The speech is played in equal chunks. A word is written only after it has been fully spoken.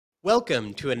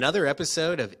Welcome to another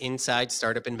episode of Inside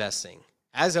Startup Investing.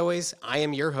 As always, I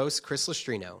am your host, Chris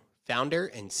Lustrino, founder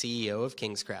and CEO of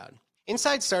KingsCrowd.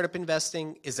 Inside Startup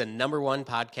Investing is a #1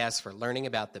 podcast for learning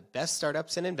about the best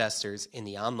startups and investors in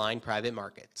the online private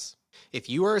markets. If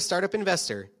you are a startup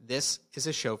investor, this is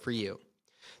a show for you.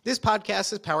 This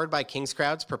podcast is powered by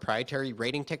KingsCrowd's proprietary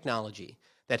rating technology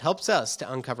that helps us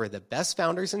to uncover the best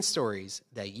founders and stories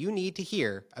that you need to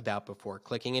hear about before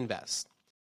clicking invest.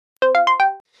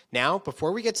 Now,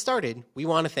 before we get started, we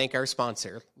want to thank our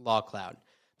sponsor, LawCloud,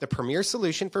 the premier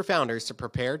solution for founders to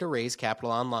prepare to raise capital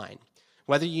online.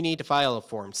 Whether you need to file a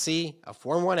Form C, a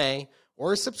Form 1A,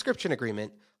 or a subscription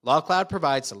agreement, LawCloud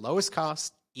provides the lowest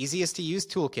cost, easiest to use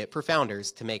toolkit for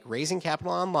founders to make raising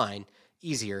capital online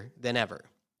easier than ever.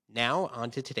 Now,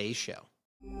 on to today's show.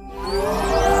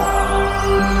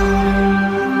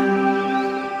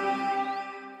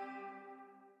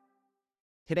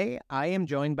 Today, I am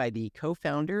joined by the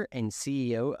co-founder and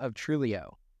CEO of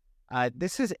Truleo.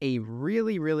 This is a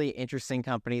really interesting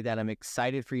company that I'm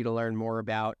excited for you to learn more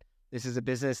about. This is a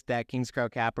business that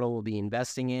KingsCrowd Capital will be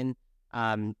investing in,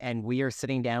 and we are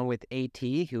sitting down with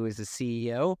AT, who is the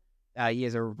CEO. He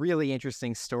has a really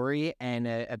interesting story and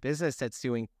a business that's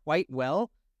doing quite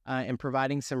well and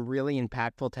providing some really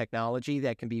impactful technology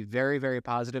that can be very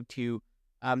positive to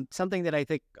something that I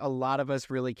think a lot of us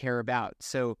really care about.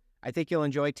 So I think you'll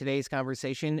enjoy today's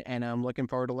conversation, and I'm looking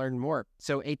forward to learning more.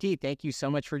 So, AT, thank you so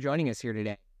much for joining us here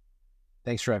today.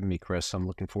 Thanks for having me, Chris. I'm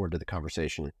looking forward to the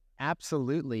conversation.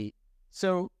 Absolutely.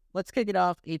 So let's kick it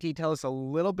off. AT, tell us a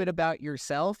little bit about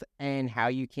yourself and how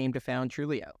you came to found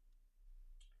Truleo.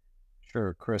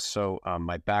 Sure, Chris. So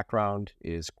my background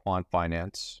is quant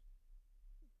finance.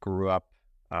 Grew up,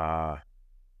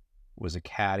 was a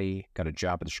caddy, got a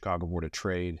job at the Chicago Board of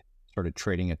Trade. Started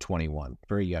trading at 21,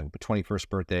 very young, but 21st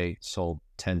birthday, sold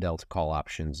 10 Delta call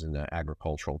options in the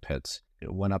agricultural pits.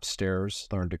 Went upstairs,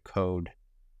 learned to code,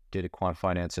 did a quant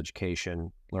finance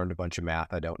education, learned a bunch of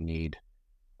math I don't need,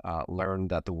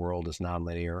 learned that the world is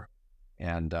nonlinear,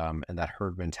 and that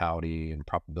herd mentality and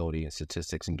probability and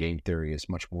statistics and game theory is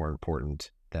much more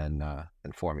important than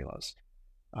formulas.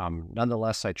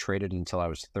 Nonetheless, I traded until I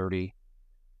was 30.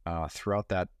 Throughout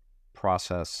that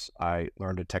process, I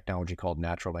learned a technology called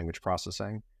natural language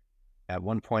processing. At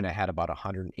one point, I had about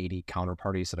 180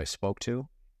 counterparties that I spoke to,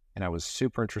 and I was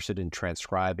super interested in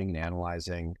transcribing and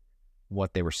analyzing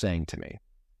what they were saying to me.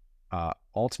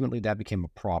 Ultimately, that became a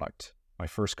product. My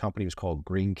first company was called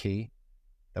Green Key,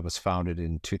 that was founded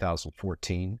in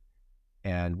 2014.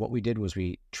 And what we did was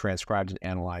we transcribed and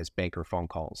analyzed banker phone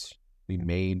calls. We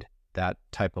made that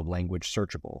type of language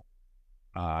searchable.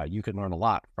 You can learn a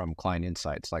lot from client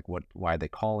insights, like why are they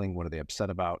calling, what are they upset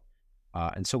about?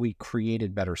 And so we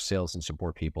created better sales and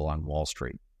support people on Wall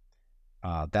Street.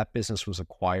 That business was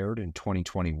acquired in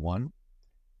 2021,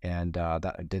 and I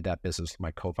did that business with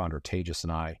my co-founder Tejas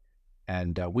and I,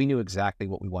 and we knew exactly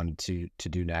what we wanted to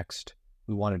do next.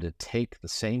 We wanted to take the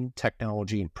same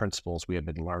technology and principles we had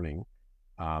been learning,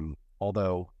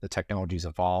 although the technology's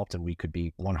evolved and we could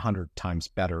be 100 times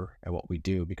better at what we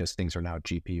do because things are now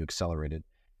GPU accelerated.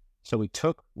 So we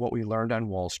took what we learned on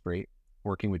Wall Street,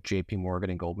 working with JP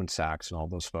Morgan and Goldman Sachs and all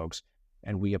those folks,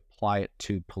 and we apply it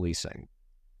to policing.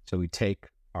 So we take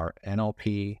our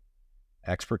NLP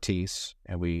expertise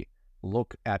and we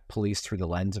look at police through the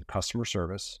lens of customer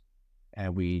service,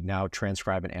 and we now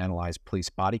transcribe and analyze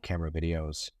police body camera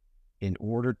videos in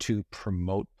order to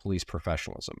promote police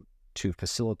professionalism, to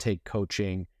facilitate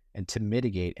coaching, and to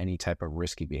mitigate any type of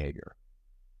risky behavior.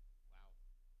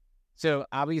 So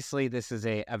obviously this is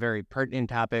a very pertinent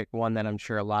topic, one that I'm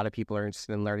sure a lot of people are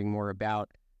interested in learning more about.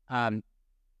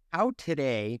 How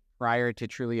today, prior to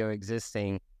Truleo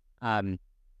existing,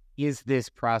 is this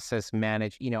process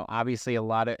managed? You know, obviously a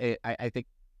lot of, I think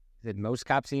that most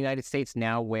cops in the United States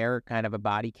now wear kind of a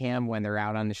body cam when they're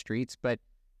out on the streets, but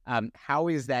how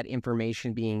is that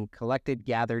information being collected,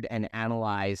 gathered, and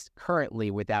analyzed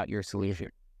currently without your solution?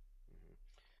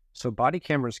 So body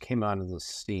cameras came onto the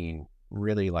scene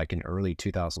really like in early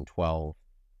 2012.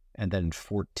 And then in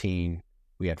 2014,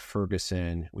 we had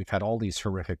Ferguson. We've had all these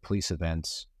horrific police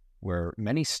events where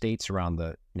many states around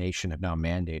the nation have now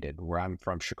mandated. Where I'm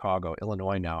from, Chicago,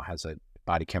 Illinois now has a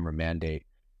body camera mandate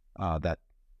that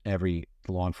every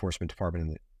law enforcement department in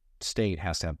the state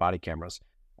has to have body cameras.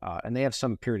 And they have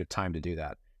some period of time to do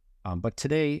that. But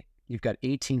today, you've got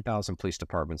 18,000 police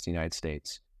departments in the United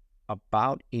States.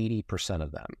 About 80%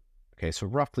 of them, okay, so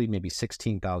roughly maybe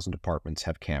 16,000 departments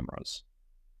have cameras.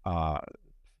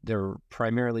 They're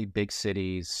primarily big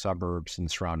cities, suburbs, and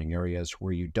surrounding areas.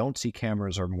 Where you don't see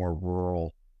cameras are more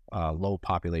rural, low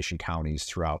population counties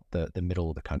throughout the middle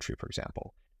of the country, for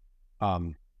example.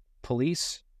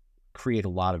 police create a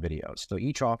lot of videos. So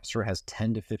each officer has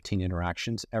 10 to 15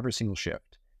 interactions every single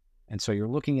shift. And so you're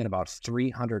looking at about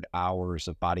 300 hours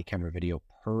of body camera video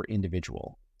per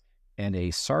individual. And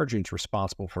a sergeant's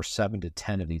responsible for 7 to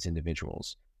 10 of these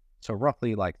individuals. So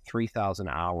roughly like 3,000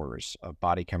 hours of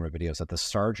body camera videos that the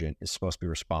sergeant is supposed to be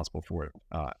responsible for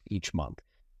each month.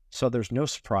 So there's no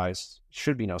surprise,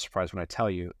 should be no surprise when I tell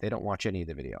you they don't watch any of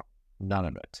the video, none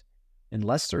of it.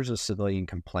 Unless there's a civilian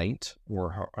complaint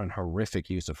or an horrific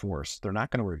use of force, they're not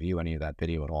going to review any of that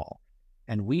video at all.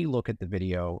 And we look at the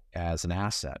video as an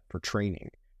asset for training.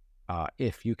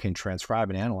 If you can transcribe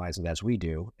and analyze it as we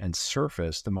do and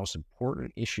surface the most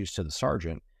important issues to the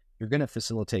sergeant, you're going to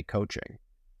facilitate coaching.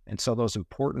 And so those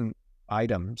important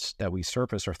items that we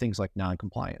surface are things like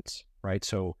noncompliance, right?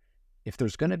 So if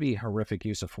there's going to be horrific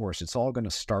use of force, it's all going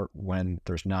to start when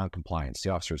there's noncompliance. The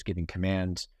officer is giving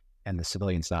commands and the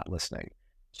civilian's not listening.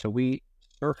 So we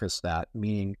surface that,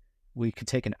 meaning we could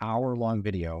take an hour-long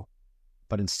video,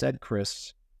 but instead,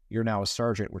 Chris, you're now a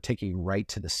sergeant, we're taking you right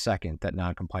to the second that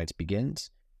noncompliance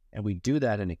begins. And we do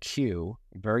that in a queue,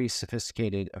 very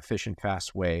sophisticated, efficient,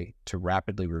 fast way to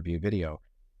rapidly review video.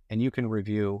 And you can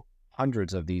review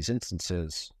hundreds of these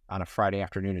instances on a Friday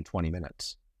afternoon in 20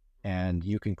 minutes. And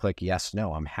you can click yes,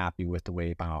 no, I'm happy with the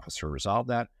way my officer resolved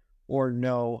that. Or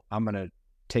no, I'm going to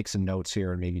take some notes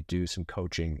here and maybe do some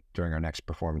coaching during our next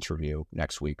performance review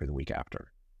next week or the week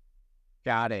after.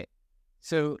 Got it.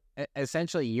 So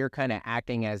essentially, you're kind of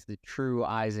acting as the true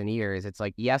eyes and ears. It's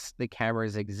like, yes, the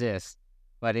cameras exist,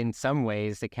 but in some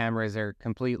ways, the cameras are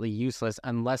completely useless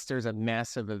unless there's a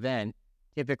massive event.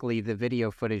 Typically, the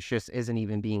video footage just isn't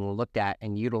even being looked at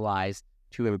and utilized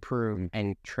to improve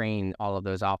and train all of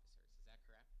those officers.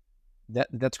 Is that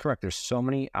correct? That's correct. There's so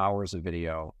many hours of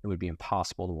video, it would be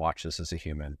impossible to watch this as a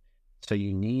human. So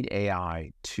you need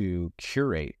AI to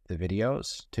curate the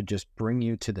videos to just bring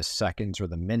you to the seconds or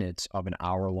the minutes of an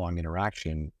hour-long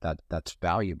interaction that's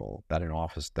valuable,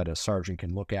 that a sergeant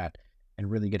can look at and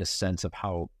really get a sense of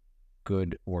how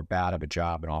good or bad of a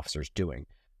job an officer's doing.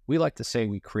 We like to say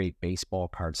we create baseball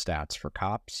card stats for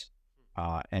cops,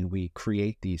 and we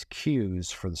create these cues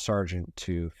for the sergeant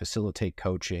to facilitate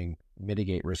coaching,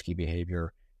 mitigate risky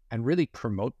behavior, and really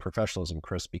promote professionalism,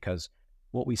 Chris, because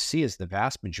what we see is the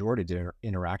vast majority of their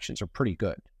interactions are pretty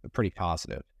good, they're pretty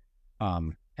positive.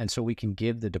 And so we can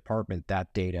give the department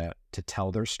that data to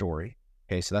tell their story.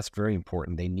 Okay, so that's very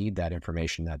important. They need that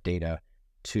information, that data,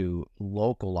 to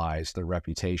localize their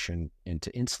reputation and to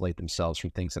insulate themselves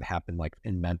from things that happen like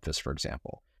in Memphis, for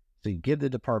example. So you give the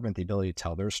department the ability to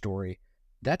tell their story.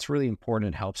 That's really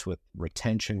important. It helps with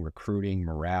retention, recruiting,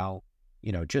 morale,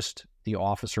 just the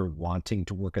officer wanting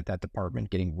to work at that department,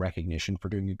 getting recognition for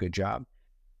doing a good job.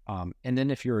 And then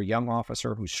if you're a young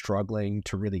officer who's struggling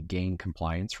to really gain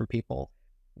compliance for people,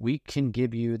 we can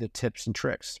give you the tips and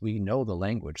tricks. We know the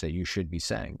language that you should be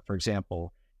saying. For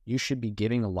example, you should be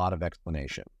giving a lot of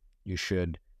explanation. You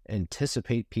should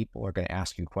anticipate people are going to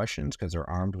ask you questions because they're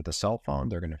armed with a cell phone.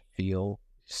 They're going to feel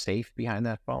safe behind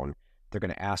that phone. They're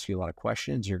going to ask you a lot of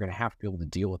questions. You're going to have to be able to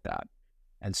deal with that.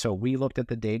 And so we looked at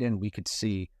the data and we could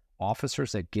see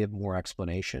officers that give more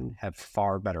explanation have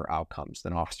far better outcomes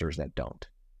than officers that don't.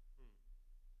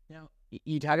 Now,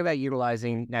 you talk about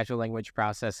utilizing natural language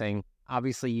processing.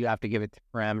 Obviously, you have to give it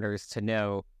parameters to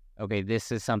know, okay, this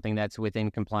is something that's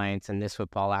within compliance and this would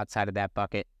fall outside of that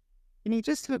bucket. Can you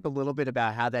just talk a little bit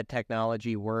about how that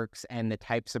technology works and the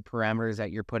types of parameters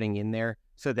that you're putting in there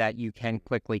so that you can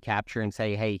quickly capture and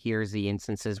say, hey, here's the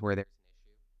instances where there's an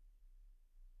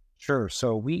issue? Sure.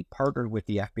 So we partnered with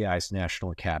the FBI's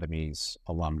National Academy's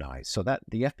alumni. So that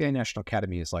the FBI National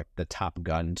Academy is like the top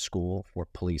gun school for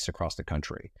police across the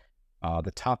country.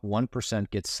 The top 1%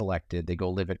 gets selected. They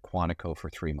go live at Quantico for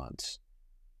 3 months.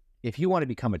 If you want to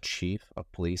become a chief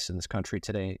of police in this country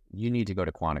today, you need to go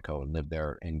to Quantico and live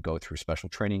there and go through special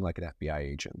training like an FBI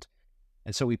agent.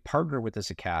 And so we partner with this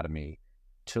academy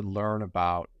to learn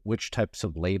about which types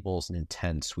of labels and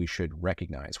intents we should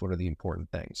recognize. What are the important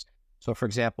things? So, for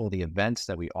example, the events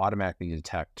that we automatically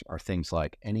detect are things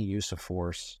like any use of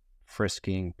force,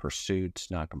 frisking,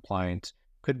 pursuits, noncompliance,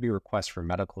 could be requests for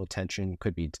medical attention,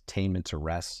 could be detainments,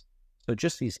 arrests. So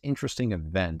just these interesting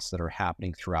events that are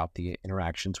happening throughout the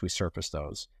interactions, we surface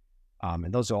those.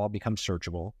 And those all become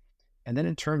searchable. And then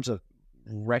in terms of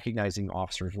recognizing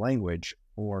officers' language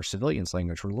or civilians'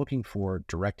 language, we're looking for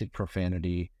directed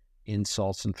profanity,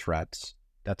 insults, and threats.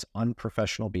 That's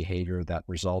unprofessional behavior that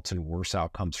results in worse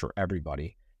outcomes for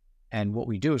everybody. And what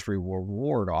we do is we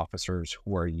reward officers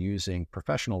who are using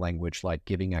professional language like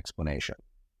giving explanation.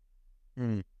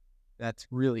 That's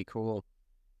really cool.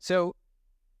 So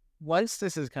Once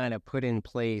this is kind of put in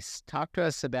place, talk to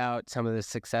us about some of the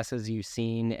successes you've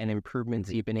seen and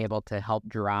improvements you've been able to help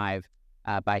drive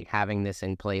by having this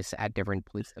in place at different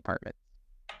police departments.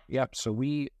 Yep. So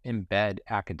we embed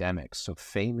academics, so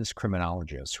famous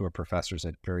criminologists who are professors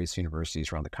at various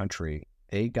universities around the country.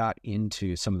 They got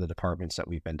into some of the departments that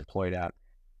we've been deployed at.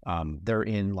 They're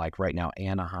in, like right now,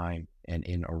 Anaheim and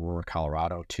in Aurora,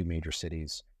 Colorado, two major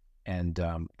cities. And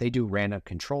they do random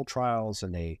control trials,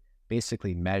 and they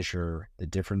basically measure the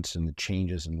difference in the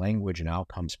changes in language and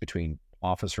outcomes between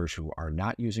officers who are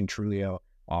not using Truleo,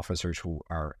 officers who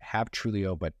have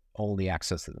Truleo but only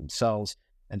access it themselves,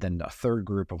 and then a third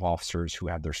group of officers who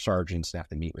have their sergeants and have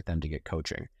to meet with them to get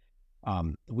coaching.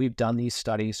 We've done these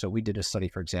studies. So we did a study,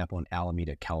 for example, in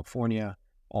Alameda, California,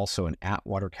 also in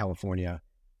Atwater, California,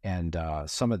 and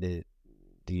some of the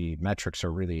metrics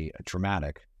are really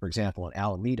dramatic. For example, in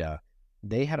Alameda,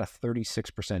 they had a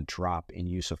 36% drop in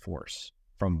use of force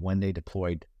from when they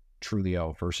deployed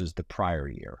Truleo versus the prior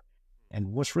year.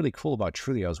 And what's really cool about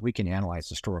Truleo is we can analyze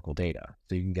historical data.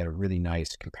 So you can get a really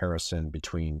nice comparison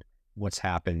between what's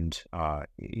happened,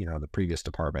 the previous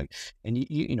department. And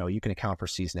you can account for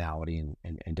seasonality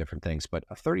and different things, but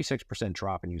a 36%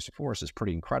 drop in use of force is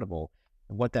pretty incredible.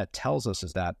 And what that tells us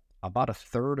is that about a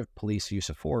third of police use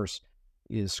of force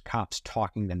is cops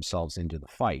talking themselves into the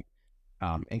fight.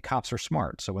 And cops are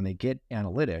smart. So when they get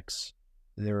analytics,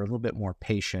 they're a little bit more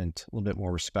patient, a little bit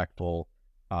more respectful.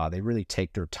 They really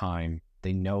take their time.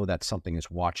 They know that something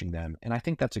is watching them. And I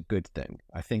think that's a good thing.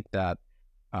 I think that,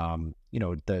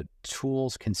 the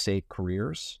tools can save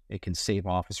careers. It can save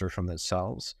officers from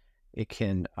themselves. It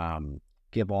can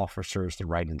give officers the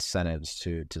right incentives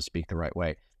to speak the right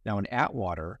way. Now in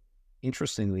Atwater,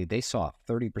 interestingly, they saw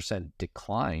a 30%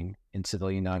 decline in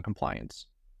civilian noncompliance.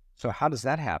 So how does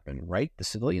that happen, right? The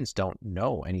civilians don't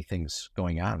know anything's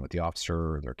going on with the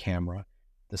officer or their camera.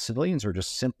 The civilians are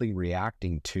just simply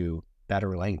reacting to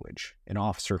better language, an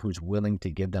officer who's willing to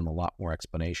give them a lot more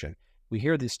explanation. We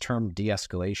hear this term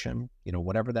de-escalation,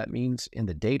 whatever that means. In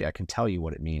the data, I can tell you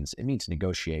what it means. It means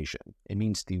negotiation. It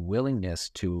means the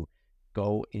willingness to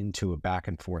go into a back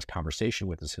and forth conversation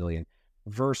with the civilian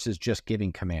versus just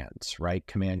giving commands, right?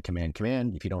 Command, command,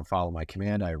 command. If you don't follow my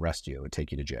command, I arrest you and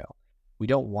take you to jail. We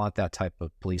don't want that type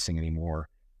of policing anymore.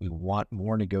 We want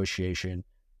more negotiation.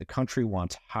 The country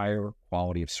wants higher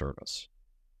quality of service.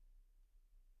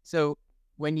 So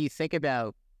when you think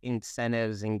about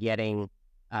incentives and getting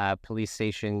police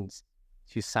stations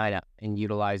to sign up and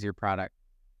utilize your product,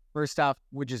 first off,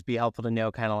 would just be helpful to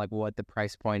know kind of like what the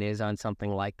price point is on something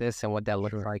like this and what that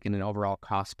looks like in an overall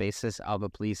cost basis of a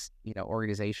police,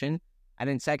 organization. And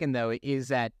then second, though, is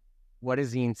that what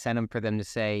is the incentive for them to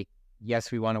say,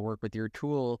 yes, we want to work with your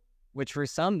tool, which for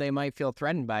some, they might feel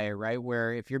threatened by it, right?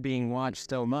 Where if you're being watched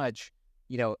so much,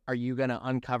 are you going to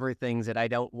uncover things that I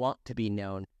don't want to be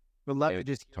known? Would love to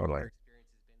just hear what your experience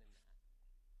has been in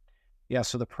that. Yeah,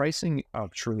 so the pricing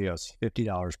of Truleo is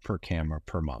 $50 per camera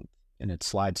per month, and it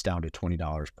slides down to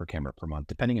 $20 per camera per month,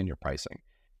 depending on your pricing.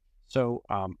 So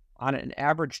on an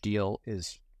average deal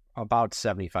is about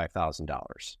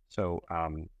 $75,000. So,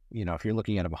 if you're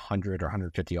looking at 100 or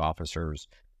 150 officers,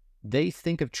 they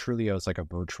think of Truleo as like a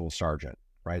virtual sergeant,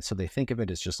 right? So they think of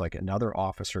it as just like another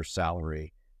officer's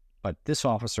salary, but this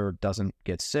officer doesn't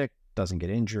get sick, doesn't get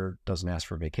injured, doesn't ask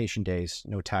for vacation days,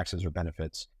 no taxes or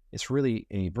benefits. It's really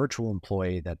a virtual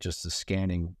employee that just is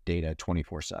scanning data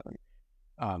 24/7.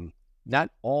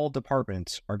 Not all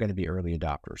departments are going to be early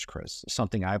adopters, Chris.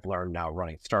 Something I've learned now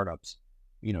running startups,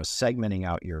 segmenting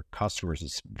out your customers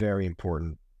is very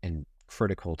important and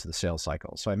critical to the sales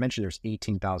cycle. So I mentioned there's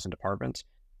 18,000 departments.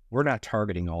 We're not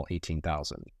targeting all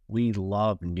 18,000. We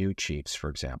love new chiefs, for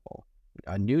example.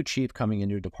 A new chief coming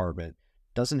into a department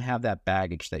doesn't have that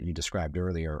baggage that you described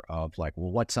earlier of like,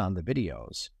 well, what's on the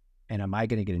videos? And am I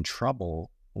going to get in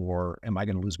trouble, or am I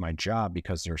going to lose my job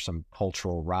because there's some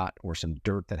cultural rot or some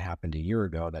dirt that happened a year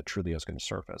ago that Truleo is going to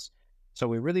surface? So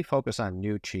we really focus on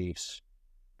new chiefs.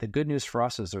 The good news for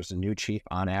us is there's a new chief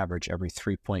on average every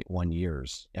 3.1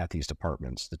 years at these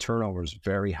departments. The turnover is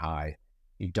very high.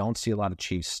 You don't see a lot of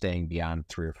chiefs staying beyond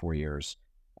 3 or 4 years.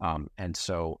 And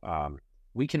so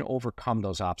we can overcome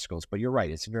those obstacles. But you're right,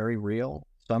 it's very real.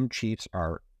 Some chiefs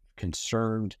are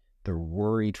concerned. They're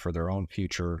worried for their own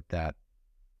future that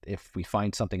if we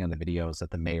find something on the videos that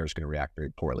the mayor is going to react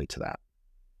very poorly to that.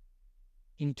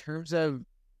 In terms of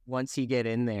once you get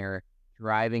in there,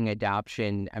 driving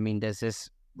adoption, does this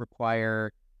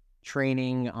require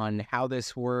training on how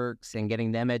this works and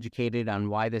getting them educated on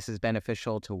why this is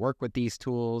beneficial to work with these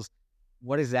tools?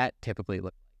 What does that typically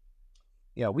look like?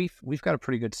 Yeah, we've got a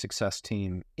pretty good success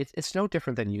team. It's no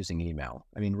different than using email.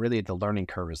 I mean, really, the learning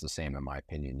curve is the same, in my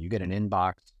opinion. You get an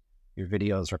inbox. Your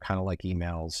videos are kind of like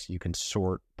emails. You can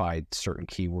sort by certain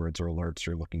keywords or alerts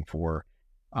you're looking for.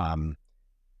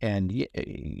 And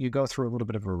you go through a little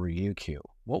bit of a review queue.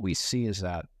 What we see is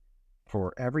that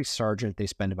for every sergeant, they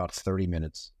spend about 30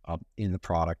 minutes in the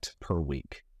product per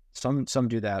week. Some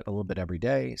do that a little bit every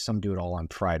day. Some do it all on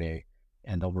Friday,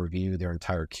 and they'll review their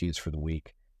entire queues for the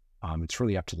week. It's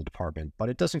really up to the department, but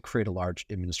it doesn't create a large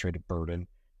administrative burden.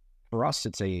 For us,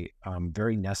 it's a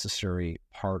very necessary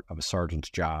part of a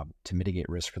sergeant's job to mitigate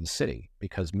risk for the city,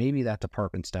 because maybe that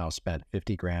department's now spent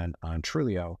 50 grand on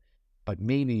Truleo, but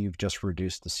maybe you've just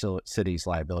reduced the city's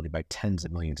liability by tens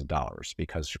of millions of dollars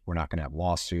because we're not going to have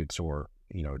lawsuits or,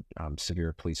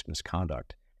 severe police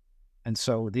misconduct. And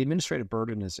so the administrative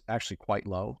burden is actually quite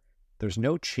low. There's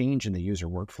no change in the user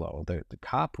workflow. The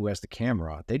cop who has the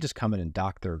camera, they just come in and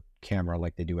dock their camera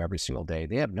like they do every single day.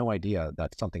 They have no idea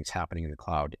that something's happening in the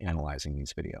cloud analyzing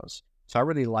these videos. So I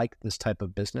really like this type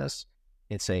of business.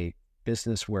 It's a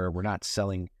business where we're not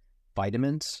selling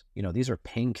vitamins. These are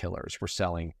painkillers we're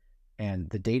selling, and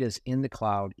the data is in the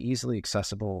cloud, easily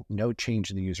accessible, no change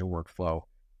in the user workflow.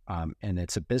 And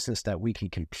it's a business that we can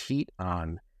compete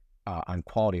on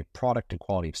quality of product and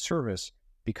quality of service,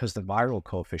 because the viral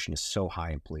coefficient is so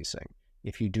high in policing.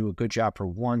 If you do a good job for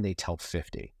one, they tell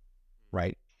 50,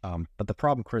 right? But the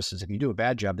problem, Chris, is if you do a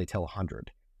bad job, they tell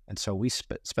 100. And so we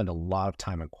spend a lot of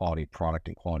time on quality of product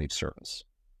and quality of service.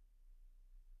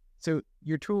 So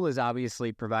your tool is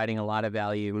obviously providing a lot of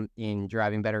value in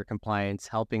driving better compliance,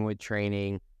 helping with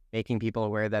training, making people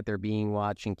aware that they're being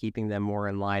watched, and keeping them more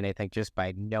in line, I think, just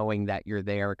by knowing that you're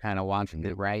there, kind of watching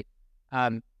it, right?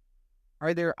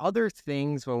 Are there other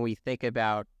things when we think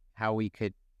about how we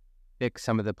could fix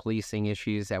some of the policing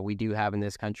issues that we do have in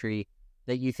this country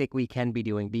that you think we can be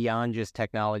doing beyond just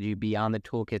technology, beyond the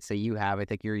toolkits that you have? I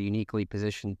think you're uniquely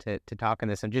positioned to talk on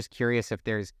this. I'm just curious if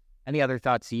there's any other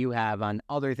thoughts you have on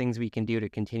other things we can do to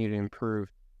continue to improve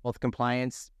both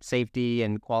compliance, safety,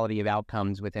 and quality of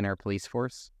outcomes within our police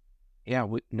force. Yeah,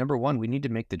 number one, we need to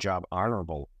make the job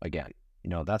honorable again.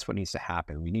 That's what needs to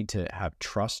happen. We need to have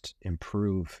trust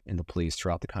improve in the police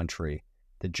throughout the country.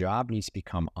 The job needs to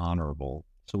become honorable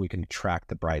so we can attract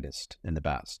the brightest and the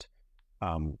best.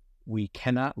 We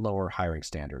cannot lower hiring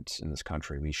standards in this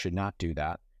country. We should not do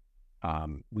that.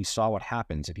 We saw what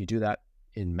happens. If you do that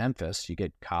in Memphis, you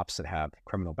get cops that have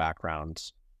criminal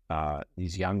backgrounds.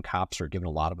 These young cops are given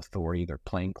a lot of authority. They're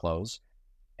plain clothes.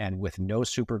 And with no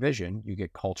supervision, you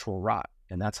get cultural rot.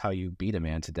 And that's how you beat a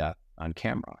man to death on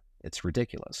camera. It's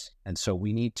ridiculous. And so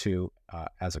we need to,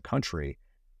 as a country,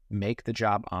 make the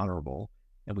job honorable.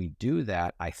 And we do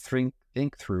that, I think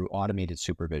through automated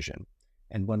supervision.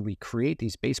 And when we create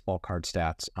these baseball card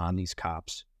stats on these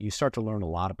cops, you start to learn a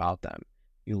lot about them.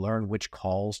 You learn which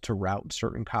calls to route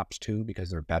certain cops to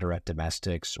because they're better at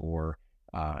domestics or,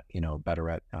 better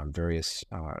at various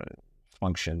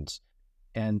functions.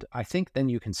 And I think then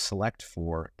you can select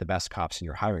for the best cops in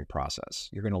your hiring process.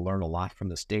 You're going to learn a lot from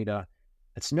this data.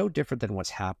 It's no different than what's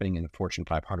happening in the Fortune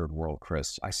 500 world,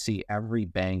 Chris. I see every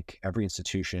bank, every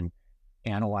institution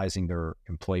analyzing their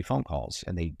employee phone calls,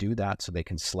 and they do that so they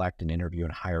can select and interview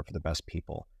and hire for the best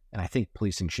people. And I think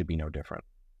policing should be no different.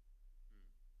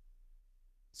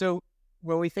 So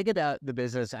when we think about the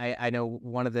business, I know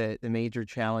one of the major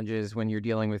challenges when you're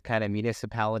dealing with kind of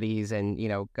municipalities and,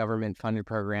 government funded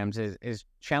programs is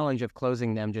challenge of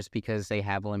closing them just because they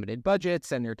have limited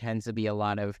budgets, and there tends to be a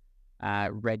lot of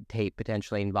red tape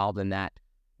potentially involved in that.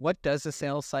 What does the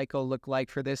sales cycle look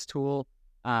like for this tool?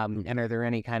 And are there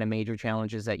any kind of major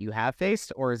challenges that you have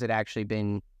faced, or has it actually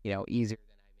been, easier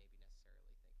than I maybe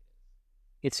necessarily think it is?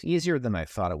 It's easier than I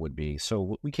thought it would be.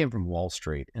 So we came from Wall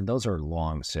Street, and those are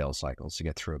long sales cycles to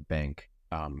get through a bank.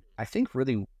 I think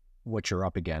really what you're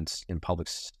up against in public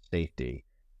safety,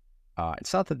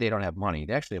 it's not that they don't have money.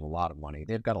 They actually have a lot of money.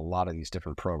 They've got a lot of these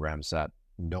different programs that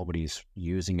nobody's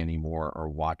using anymore or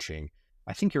watching.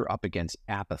 I think you're up against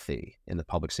apathy in the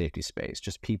public safety space,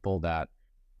 just people that,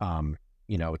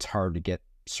 it's hard to get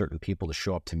certain people to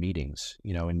show up to meetings,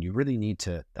 and you really need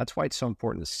to, that's why it's so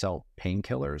important to sell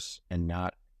painkillers and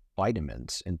not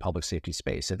vitamins in public safety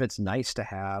space. If it's nice to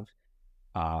have,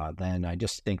 then I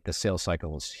just think the sales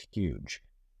cycle is huge.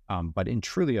 But in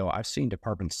Truleo, I've seen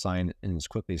departments sign in as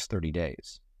quickly as 30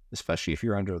 days, especially if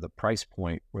you're under the price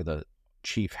point where the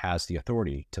chief has the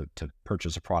authority to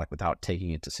purchase a product without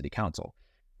taking it to city council.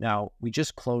 Now, we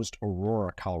just closed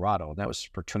Aurora, Colorado, and that was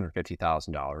for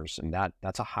 $250,000, and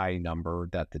that's a high number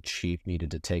that the chief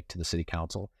needed to take to the city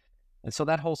council. And so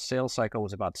that whole sales cycle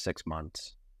was about 6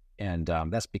 months. And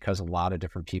that's because a lot of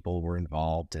different people were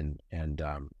involved.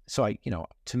 So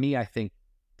to me, I think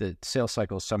the sales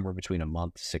cycle is somewhere between a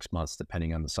month, 6 months,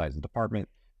 depending on the size of the department.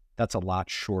 That's a lot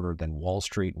shorter than Wall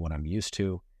Street, what I'm used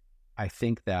to. I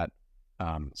think that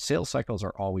sales cycles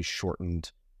are always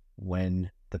shortened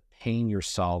when the pain you're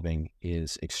solving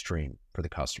is extreme for the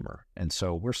customer. And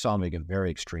so we're solving a very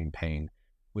extreme pain,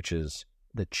 which is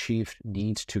the chief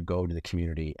needs to go to the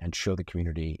community and show the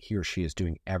community he or she is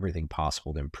doing everything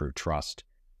possible to improve trust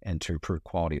and to improve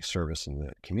quality of service in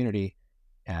the community.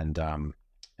 And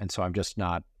so I'm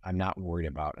not worried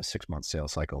about a 6-month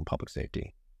sales cycle in public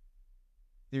safety.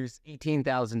 There's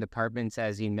 18,000 departments,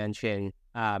 as you mentioned.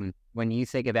 When you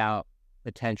think about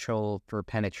potential for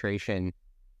penetration,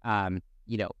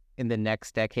 in the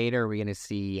next decade, are we going to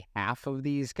see half of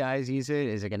these guys use it?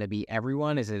 Is it going to be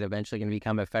everyone? Is it eventually going to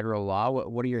become a federal law?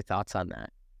 What are your thoughts on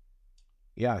that?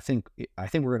 Yeah, I think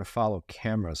we're going to follow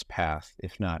camera's path,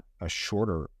 if not a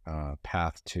shorter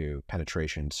path to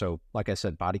penetration. So, like I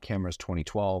said, body cameras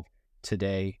 2012.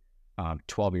 Today,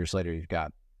 12 years later, you've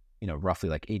got roughly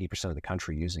like 80% of the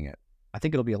country using it. I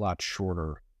think it'll be a lot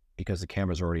shorter because the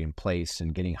camera's already in place,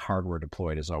 and getting hardware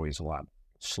deployed is always a lot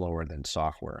slower than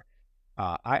software.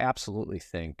 I absolutely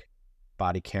think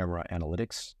body camera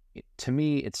analytics, to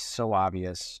me, it's so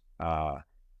obvious.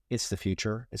 It's the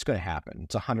future. It's going to happen.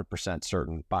 It's 100%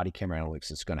 certain. Body camera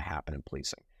analytics is going to happen in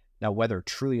policing. Now, whether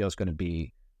Truleo is going to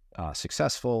be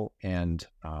successful and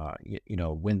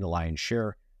win the lion's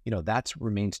share, that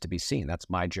remains to be seen. That's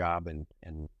my job and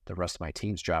the rest of my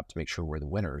team's job to make sure we're the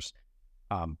winners.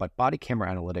 But body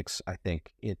camera analytics, I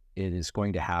think it is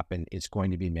going to happen. It's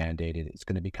going to be mandated. It's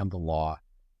going to become the law.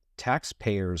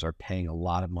 Taxpayers are paying a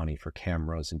lot of money for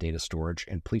cameras and data storage,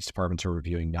 and police departments are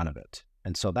reviewing none of it.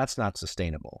 And so that's not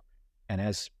sustainable. And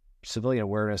as civilian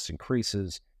awareness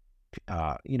increases,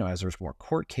 as there's more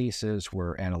court cases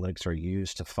where analytics are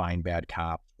used to find bad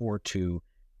cops or to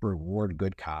reward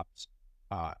good cops,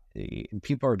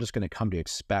 people are just going to come to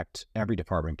expect every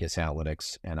department gets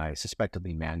analytics, and I suspect it'll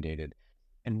be mandated.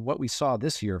 And what we saw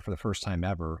this year for the first time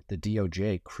ever, the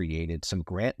DOJ created some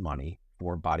grant money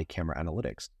for body camera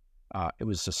analytics. It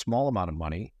was a small amount of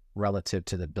money relative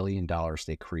to the $1 billion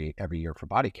they create every year for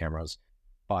body cameras.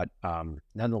 But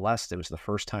nonetheless, it was the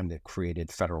first time they've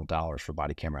created federal dollars for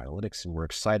body camera analytics. And we're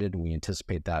excited, and we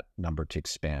anticipate that number to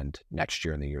expand next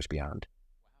year and the years beyond.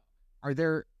 Are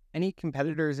there any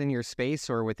competitors in your space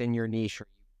or within your niche? Or are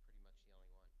you pretty much the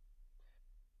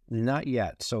only one? Not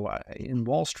yet. So in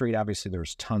Wall Street, obviously,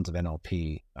 there's tons of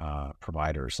NLP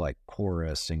providers like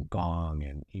Chorus and Gong,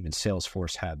 and even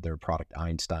Salesforce had their product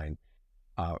Einstein.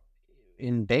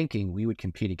 In banking, we would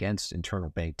compete against internal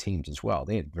bank teams as well.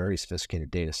 They had very sophisticated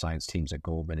data science teams at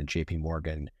Goldman and JP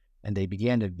Morgan, and they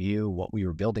began to view what we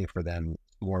were building for them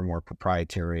more and more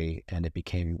proprietary, and it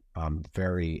became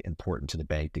very important to the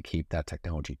bank to keep that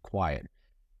technology quiet.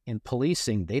 In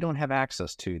policing, they don't have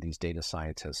access to these data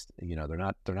scientists. They're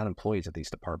not employees of these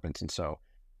departments, and so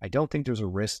I don't think there's a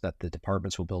risk that the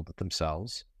departments will build it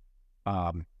themselves.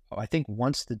 I think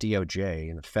once the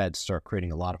DOJ and the Fed start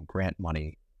creating a lot of grant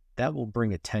money, that will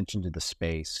bring attention to the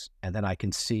space, and then I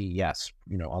can see, yes,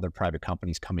 other private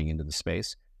companies coming into the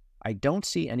space. I don't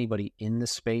see anybody in the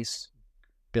space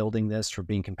building this or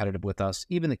being competitive with us,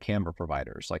 even the camera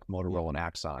providers like Motorola and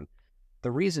Axon.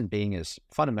 The reason being is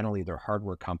fundamentally they're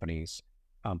hardware companies,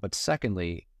 but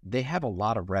secondly, they have a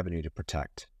lot of revenue to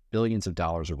protect, billions of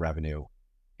dollars of revenue,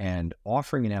 and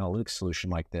offering an analytics solution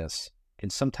like this can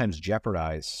sometimes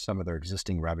jeopardize some of their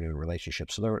existing revenue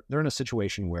relationships. So they're in a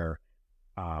situation where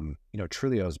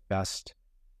Truleo is best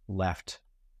left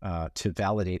to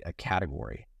validate a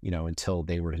category, until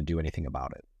they were to do anything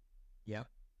about it. Yeah,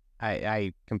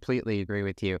 I completely agree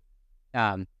with you.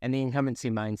 And the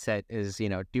incumbency mindset is,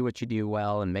 do what you do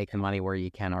well and make the money where you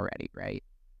can already, right?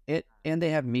 And they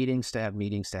have meetings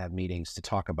to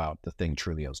talk about the thing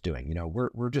Truleo's doing.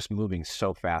 We're just moving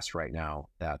so fast right now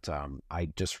that I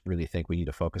just really think we need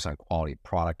to focus on quality of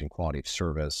product and quality of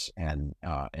service, and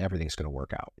everything's going to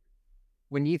work out.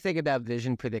 When you think about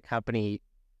vision for the company,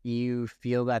 do you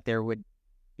feel that there would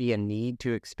be a need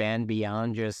to expand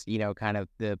beyond just, kind of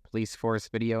the police force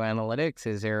video analytics?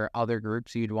 Is there other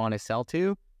groups you'd want to sell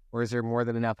to, or is there more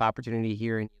than enough opportunity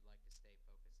here and you'd like to stay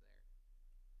focused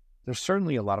there? There's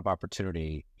certainly a lot of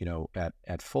opportunity,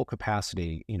 at full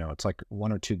capacity. It's like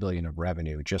 1 or 2 billion of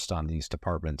revenue just on these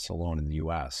departments alone in the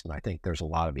US. And I think there's a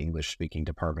lot of English speaking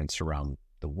departments around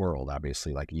the world,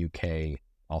 obviously, like UK,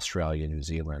 Australia, New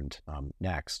Zealand,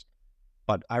 next.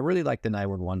 But I really like the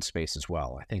 911 space as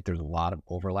well. I think there's a lot of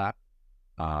overlap.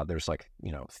 There's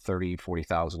 30,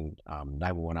 40,000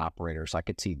 911 operators. I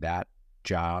could see that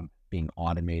job being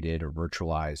automated or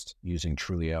virtualized using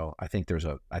Truleo. I think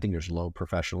there's low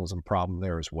professionalism problem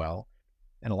there as well.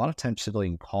 And a lot of times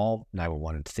civilians call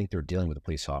 911 and think they're dealing with a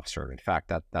police officer. In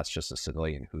fact, that's just a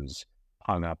civilian who's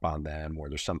hung up on them, or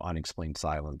there's some unexplained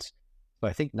silence. So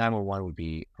I think 911 would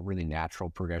be a really natural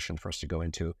progression for us to go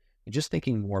into. And just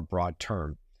thinking more broad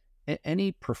term,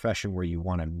 any profession where you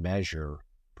want to measure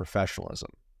professionalism.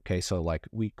 Okay, so like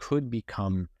we could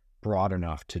become broad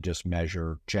enough to just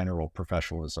measure general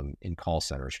professionalism in call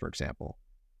centers, for example.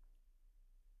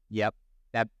 Yep.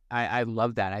 I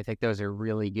love that. I think those are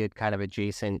really good kind of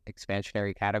adjacent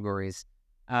expansionary categories.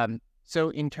 So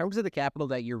in terms of the capital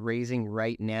that you're raising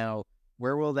right now,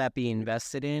 where will that be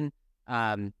invested in?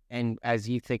 And as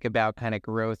you think about kind of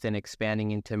growth and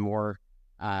expanding into more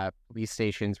police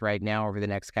stations right now over the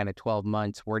next kind of 12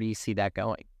 months, where do you see that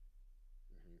going?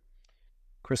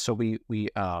 Chris, so we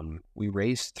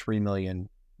raised $3 million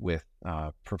with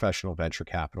professional venture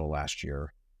capital last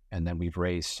year, and then we've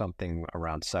raised something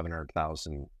around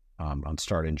 $700,000 on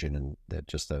Start Engine in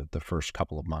the first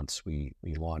couple of months we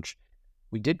launched.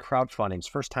 We did crowdfunding. It's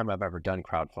the first time I've ever done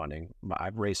crowdfunding.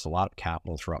 I've raised a lot of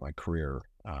capital throughout my career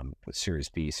with Series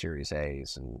B, Series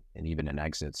A's, and even in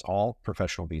exits, all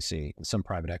professional VC and some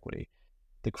private equity.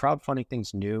 The crowdfunding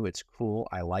thing's new. It's cool.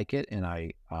 I like it, and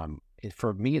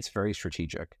for me, it's very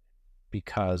strategic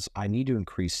because I need to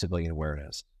increase civilian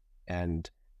awareness. And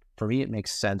for me, it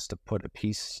makes sense to put a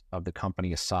piece of the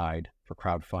company aside for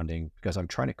crowdfunding because I'm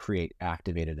trying to create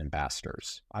activated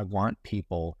ambassadors. I want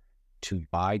people to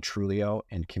buy Truleo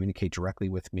and communicate directly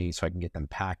with me so I can get them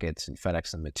packets and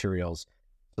FedEx and materials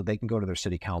so they can go to their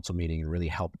city council meeting and really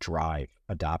help drive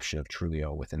adoption of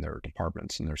Truleo within their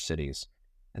departments and their cities.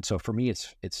 And so for me,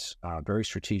 it's very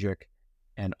strategic.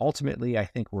 And ultimately, I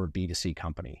think we're a B2C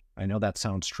company. I know that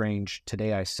sounds strange.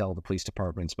 Today, I sell to police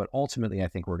departments, but ultimately, I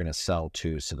think we're going to sell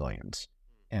to civilians.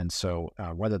 And so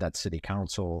whether that's city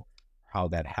council, how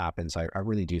that happens, I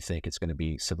really do think it's going to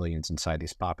be civilians inside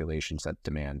these populations that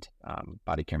demand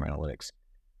body camera analytics.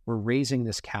 We're raising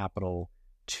this capital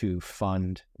to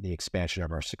fund the expansion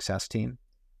of our success team.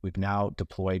 We've now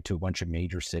deployed to a bunch of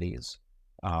major cities.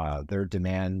 Their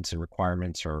demands and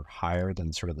requirements are higher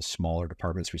than sort of the smaller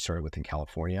departments we started with in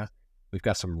California. We've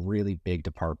got some really big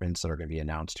departments that are going to be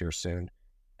announced here soon.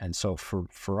 And so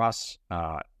for us,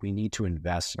 we need to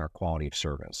invest in our quality of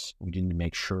service. We need to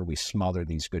make sure we smother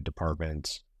these good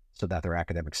departments so that their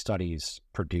academic studies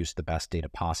produce the best data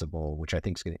possible, which I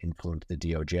think is going to influence the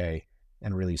DOJ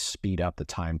and really speed up the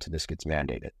time to this gets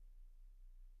mandated.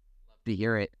 Love to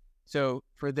hear it. So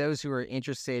for those who are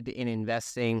interested in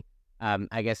investing,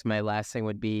 I guess my last thing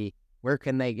would be, where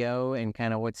can they go and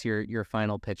kind of what's your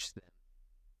final pitch to them?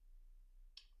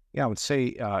 Yeah, I would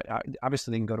say,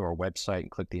 obviously they can go to our website and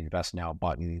click the Invest Now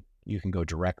button. You can go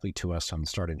directly to us on the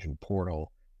Start Engine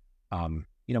portal.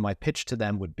 My pitch to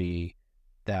them would be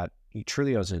that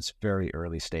Truleo is in its very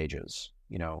early stages.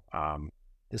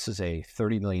 This is a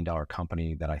 $30 million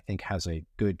company that I think has a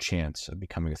good chance of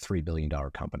becoming a $3 billion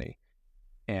company.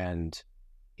 And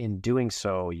in doing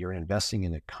so, you're investing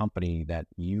in a company that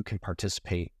you can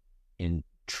participate in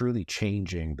truly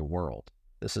changing the world.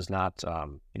 This is not,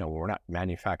 we're not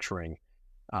manufacturing,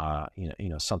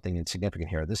 something insignificant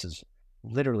here. This is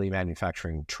literally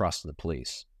manufacturing trust in the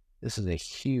police. This is a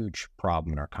huge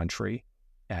problem in our country,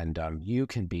 and you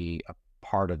can be a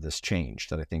part of this change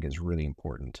that I think is really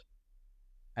important.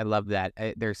 I love that.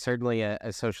 There's certainly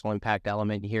a social impact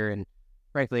element here, and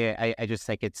frankly, I just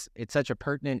think it's such a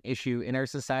pertinent issue in our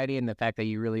society, and the fact that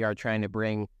you really are trying to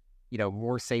bring,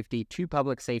 more safety to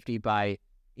public safety by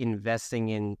investing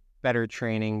in better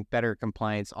training, better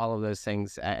compliance, all of those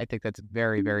things. I think that's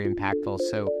very, very impactful.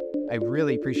 So I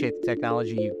really appreciate the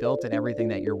technology you've built and everything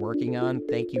that you're working on.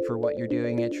 Thank you for what you're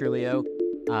doing at Truleo.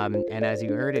 And as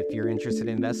you heard, if you're interested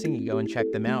in investing, you go and check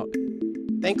them out.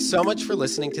 Thanks so much for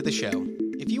listening to the show.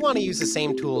 If you want to use the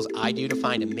same tools I do to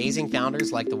find amazing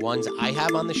founders like the ones I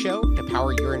have on the show to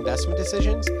power your investment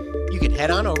decisions, you can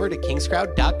head on over to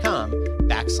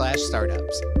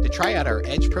kingscrowd.com/startups to try out our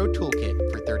Edge Pro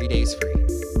Toolkit for 30 days free.